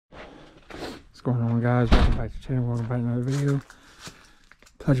What's going on, guys? Welcome back to the channel. Welcome back to another video.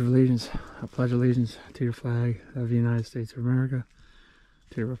 Pledge of allegiance. I pledge allegiance to the flag of the United States of America,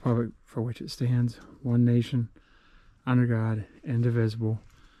 to the republic for which it stands, one nation, under God, indivisible,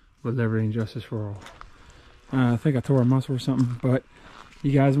 with liberty and justice for all. I think I tore a muscle or something, but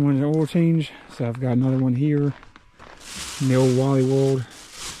you guys wanted an oil change, so I've got another one here in the old Wally World.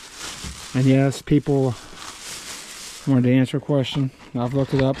 And yes, people wanted to answer a question. I've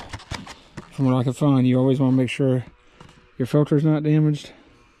looked it up. From what I can find, you always want to make sure your filter is not damaged.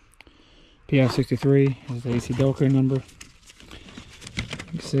 PF63 is the AC Delco number. You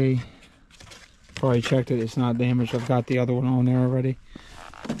can see, probably checked it, it's not damaged. I've got the other one on there already.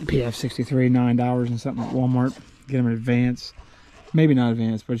 PF63, $9 and something at Walmart. Get them in advance. Maybe not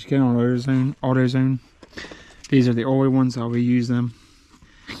advanced, but you get on AutoZone. These are the oily ones, I'll reuse them.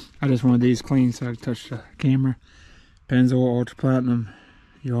 I just wanted these clean so I could touch the camera. Pennzoil Ultra Platinum.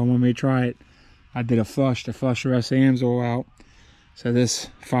 You all want me to try it. I did a flush to flush the rest of the AMSOIL out. So this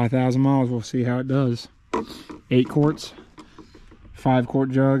 5,000 miles, we'll see how it does. 8 quarts,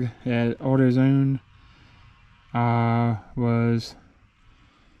 5-quart jug at AutoZone was,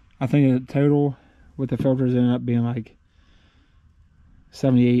 I think the total with the filters ended up being like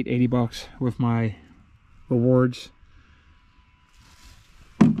 78, 80 bucks with my rewards.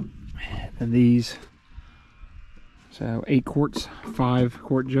 And these, so 8 quarts,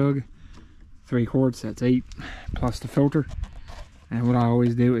 5-quart jug, 3 quarts, that's 8, plus the filter. And what I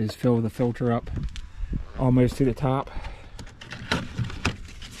always do is fill the filter up almost to the top.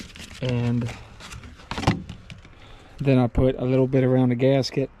 And then I put a little bit around the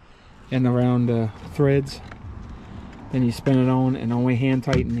gasket and around the threads. Then you spin it on and only hand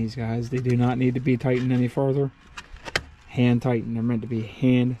tighten these guys. They do not need to be tightened any further. Hand tighten, they're meant to be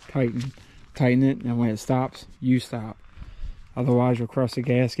hand tightened. Tighten it, and when it stops, you stop. Otherwise, you'll crush the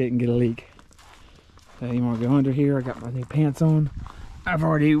gasket and get a leak. So you want to go under here. I got my new pants on. I've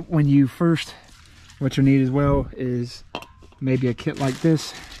already, when you first, what you need as well is maybe a kit like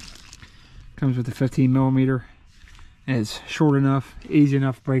this. Comes with a 15mm. And it's short enough, easy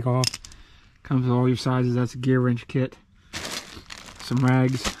enough to break off. Comes with all your sizes. That's a gear wrench kit. Some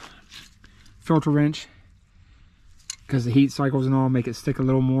rags. Filter wrench. Because the heat cycles and all make it stick a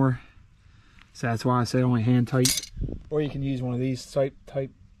little more. So that's why I say only hand tight. Or you can use one of these type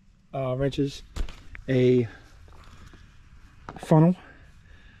wrenches. A funnel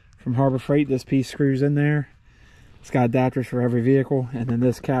from Harbor Freight. This piece screws in there. It's got adapters for every vehicle, and then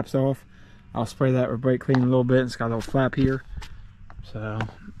this caps off. I'll spray that with brake clean a little bit. It's got a little flap here. So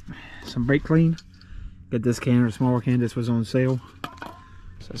some brake clean. Get this can or a smaller can. This was on sale,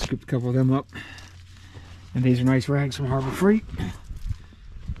 so I scooped a couple of them up. And these are nice rags from Harbor Freight.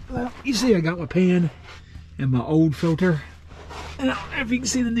 Well, you see I got my pan and my old filter. And I don't know if you can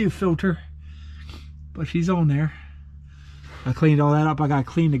see the new filter, but she's on there. I cleaned all that up. I got to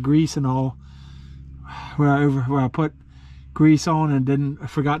clean the grease and all. Where I put grease on and I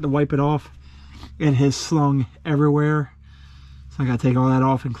forgot to wipe it off. It has slung everywhere. So I got to take all that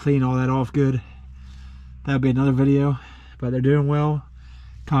off and clean all that off good. That'll be another video. But they're doing well.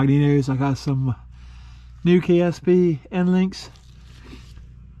 Cognitos, I got some new KSP end links.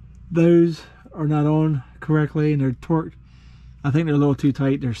 Those are not on correctly and they're torqued. I think they're a little too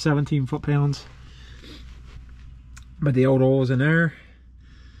tight. They're 17 foot-pounds. But the old oil's in there.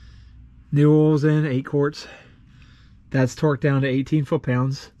 New oil's in, 8 quarts. That's torqued down to 18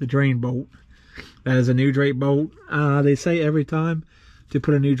 foot-pounds. The drain bolt. That is a new drain bolt. They say every time to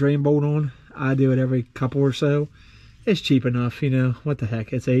put a new drain bolt on. I do it every couple or so. It's cheap enough, you know. What the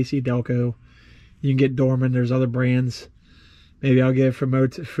heck? It's AC Delco. You can get Dorman. There's other brands. Maybe I'll get from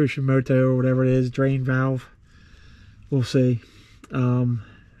Fushimoto or whatever it is. Drain valve. We'll see.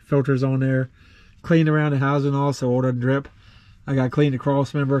 Filters on there. Clean around the housing also. All the drip. I got to clean the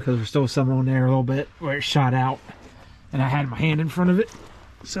cross member because there's still some on there a little bit where it shot out. And I had my hand in front of it.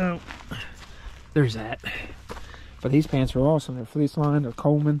 So, there's that. But these pants are awesome. They're fleece lined. They're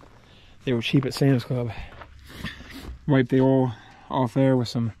Coleman. They were cheap at Sam's Club. Wipe the oil off there with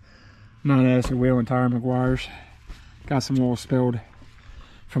some non-acid wheel and tire Meguiar's. Got some oil spilled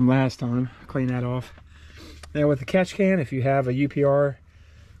from last time. Clean that off. Now with the catch can, if you have a UPR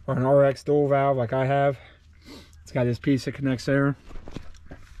or an RX dual valve like I have, it's got this piece that connects there.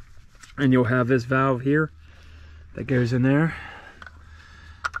 And you'll have this valve here that goes in there.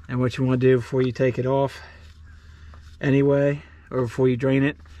 And what you want to do before you take it off anyway, or before you drain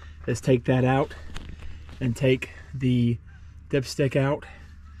it, is take that out and take the dipstick out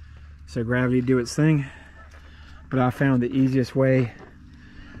so gravity do its thing. But I found the easiest way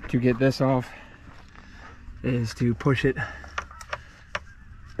to get this off is to push it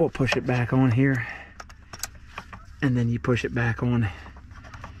we'll push it back on here, and then you push it back on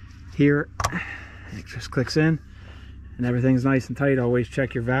here. It just clicks in, and everything's nice and tight. Always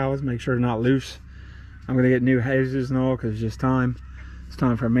check your valves, make sure they're not loose. I'm gonna get new hoses and all because it's just time. It's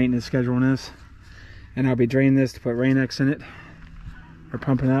time for a maintenance schedule on this, and I'll be draining this to put Rain-X in it. We're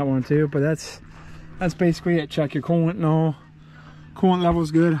pumping that one too, but that's basically it. Check your coolant and all. Coolant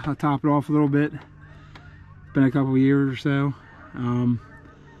level's good. I'll top it off a little bit. It's been a couple years or so.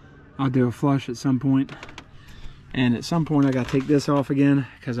 I'll do a flush at some point, and at some point I gotta take this off again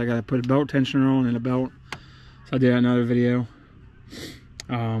because I gotta put a belt tensioner on and a belt. So I'll do another video.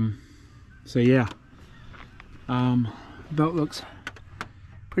 So yeah, belt looks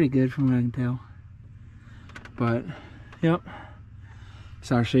pretty good from what I can tell. But yep.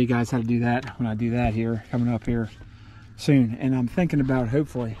 So I'll show you guys how to do that when I do that here, coming up here soon. And I'm thinking about,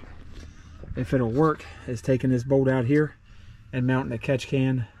 hopefully, if it'll work, is taking this bolt out here and mounting a catch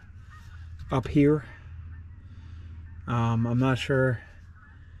can up here. I'm not sure.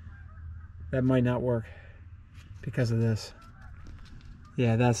 That might not work because of this.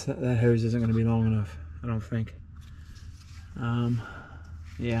 Yeah, that hose isn't going to be long enough, I don't think.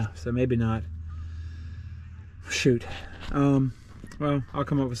 Yeah, so maybe not. Shoot. Well, I'll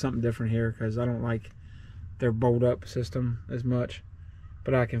come up with something different here because I don't like their bolt up system as much,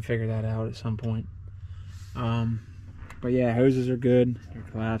 but I can figure that out at some point. But yeah, hoses are good. They're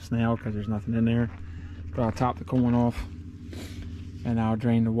collapsed now because there's nothing in there. But I'll top the coolant off and I'll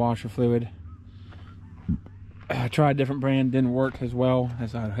drain the washer fluid. I tried a different brand, didn't work as well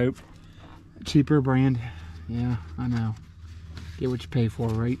as I'd hoped. Cheaper brand, yeah, I know. Get what you pay for,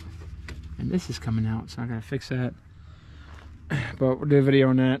 right? And this is coming out, so I gotta fix that. But we'll do a video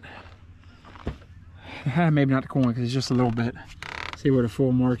on that. Maybe not the coolant because it's just a little bit. See where the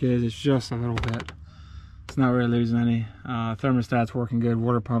full mark is, it's just a little bit. It's not really losing any. Thermostat's working good.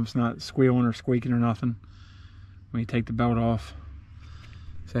 Water pump's not squealing or squeaking or nothing when you take the belt off.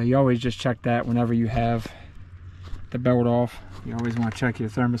 So you always just check that whenever you have the belt off. You always want to check your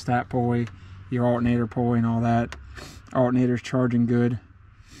thermostat pulley, your alternator pulley and all that. Alternator's charging good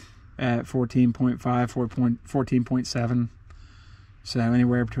at 14.5, 14.7. So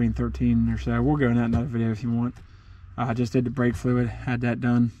anywhere between 13 or so. We'll go in that another video if you want. I just did the brake fluid, had that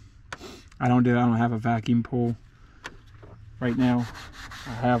done. I don't have a vacuum pull right now.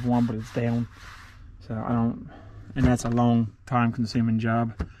 I have one, but it's down. So I don't, and that's a long time consuming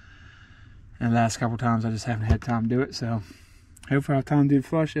job. And the last couple times I just haven't had time to do it. So hopefully I'll have time to do the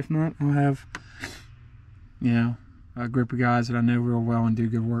flush. If not, I'll have, you know, a group of guys that I know real well and do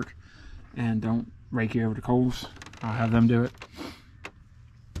good work and don't rake you over the coals. I'll have them do it.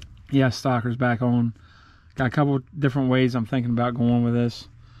 Yeah, stocker's back on. Got a couple different ways I'm thinking about going with this.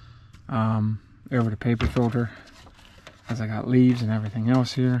 Over the paper filter, as I got leaves and everything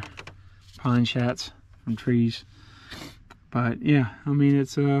else here, pine shats from trees. But yeah, I mean,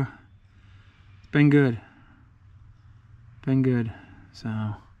 it's been good. So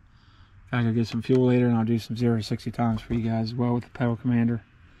I gotta get some fuel later, and I'll do some 0 to 60 times for you guys as well with the pedal commander.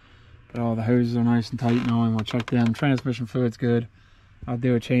 But all the hoses are nice and tight and all, and we'll check them. Transmission fluid's good. I'll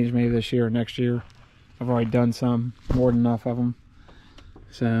do a change maybe this year or next year. I've already done some, more than enough of them.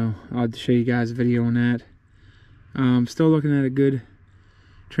 So I'll show you guys a video on that. I'm still looking at a good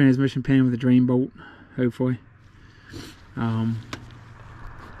transmission pan with a drain bolt, hopefully. I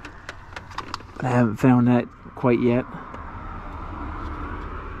haven't found that quite yet.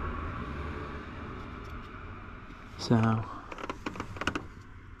 So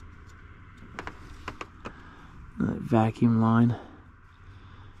that vacuum line,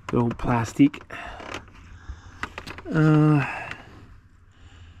 good old plastic.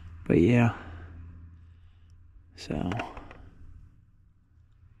 But yeah, so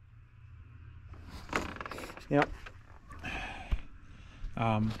yep.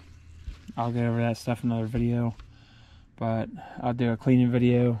 I'll go over that stuff in another video, but I'll do a cleaning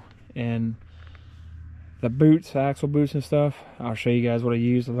video and the boots, axle boots and stuff. I'll show you guys what I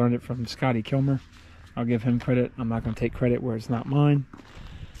used. I learned it from Scotty Kilmer. I'll give him credit. I'm not going to take credit where it's not mine.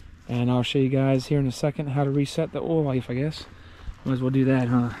 And I'll show you guys here in a second how to reset the oil life, I guess. Might as well do that,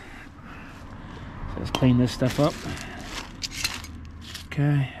 huh? So let's clean this stuff up.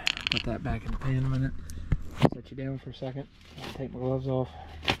 Okay, put that back in the pan a minute. Set you down for a second. I'll take my gloves off.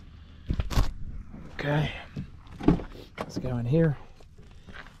 Okay, let's go in here.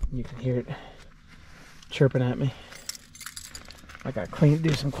 You can hear it chirping at me. I gotta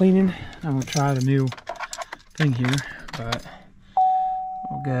do some cleaning. I'm gonna try the new thing here, but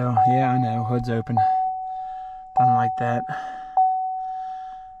we'll go. Yeah, I know, hood's open. Done like that.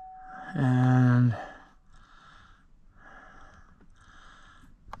 And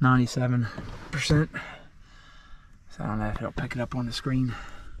 97%. So I don't know if it'll pick it up on the screen.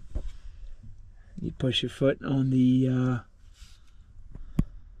 You push your foot on the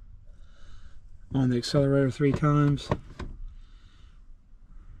accelerator 3 times.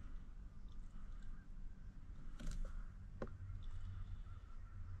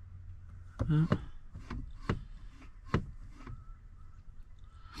 No,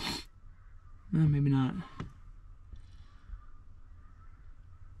 maybe not.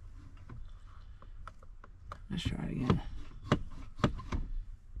 Let's try it again.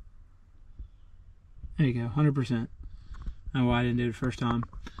 There you go, 100%. That's why I didn't do it the first time.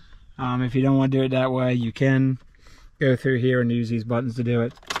 If you don't want to do it that way, you can go through here and use these buttons to do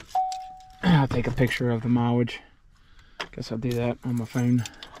it. I'll take a picture of the mileage. Guess I'll do that on my phone.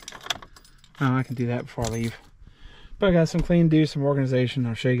 Oh, I can do that before I leave. But I got some clean to do, some organization.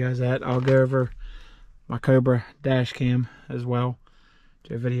 I'll show you guys that. I'll go over my Cobra dash cam as well.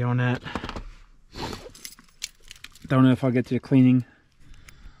 Do a video on that. Don't know if I'll get to the cleaning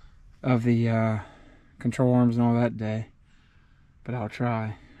of the control arms and all that day, but I'll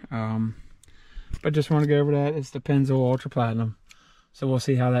try. But just want to go over that. It's the Pennzoil Ultra Platinum, so we'll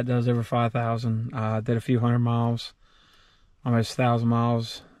see how that does over 5,000. Did a few hundred miles, almost 1,000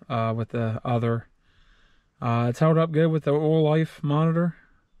 miles with the other. It's held up good with the oil life monitor.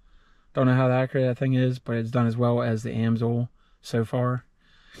 Don't know how accurate that thing is, but it's done as well as the AMSOIL so far.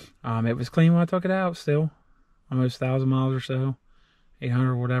 It was clean when I took it out. Still almost 1,000 miles or so,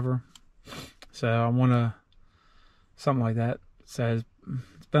 800 or whatever. So I want to something like that. So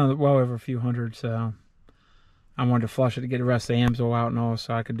it's been well over a few hundred, so I wanted to flush it to get the rest of the AMSOIL out and all,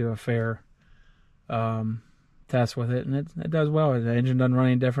 so I could do a fair test with it. And it does well. The engine doesn't run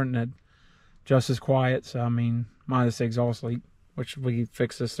any different, and it's just as quiet. So I mean, minus the exhaust leak, which we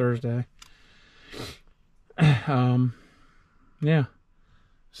fixed this Thursday. Yeah.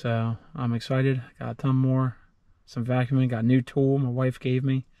 So I'm excited. Got a ton more. Some vacuuming. Got a new tool my wife gave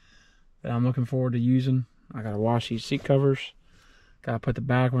me that I'm looking forward to using. I gotta wash these seat covers. Gotta put the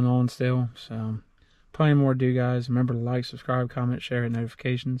back one on still. So plenty more to do, guys. Remember to like, subscribe, comment, share, and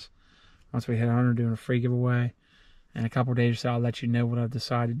notifications. Once we hit 100, doing a free giveaway. In a couple days or so, I'll let you know what I've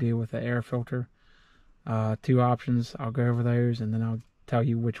decided to do with the air filter. 2 options. I'll go over those, and then I'll tell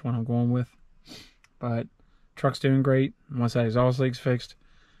you which one I'm going with. But truck's doing great. Once that exhaust leak's fixed,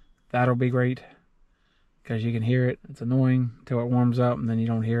 that'll be great, because you can hear it. It's annoying until it warms up, and then you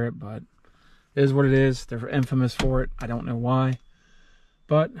don't hear it, but it is what it is. They're infamous for it. I don't know why,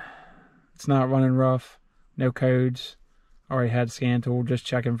 but it's not running rough. No codes. Already had scan tool, just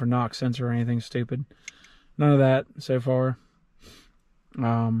checking for knock sensor or anything stupid. None of that so far.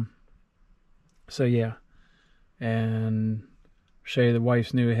 So yeah, and show you the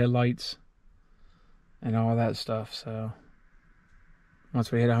wife's new headlights and all that stuff. So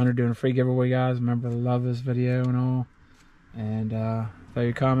once we hit 100, doing a free giveaway, guys. Remember to love this video and all, and throw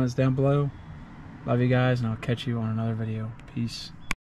your comments down below. Love you guys, and I'll catch you on another video. Peace.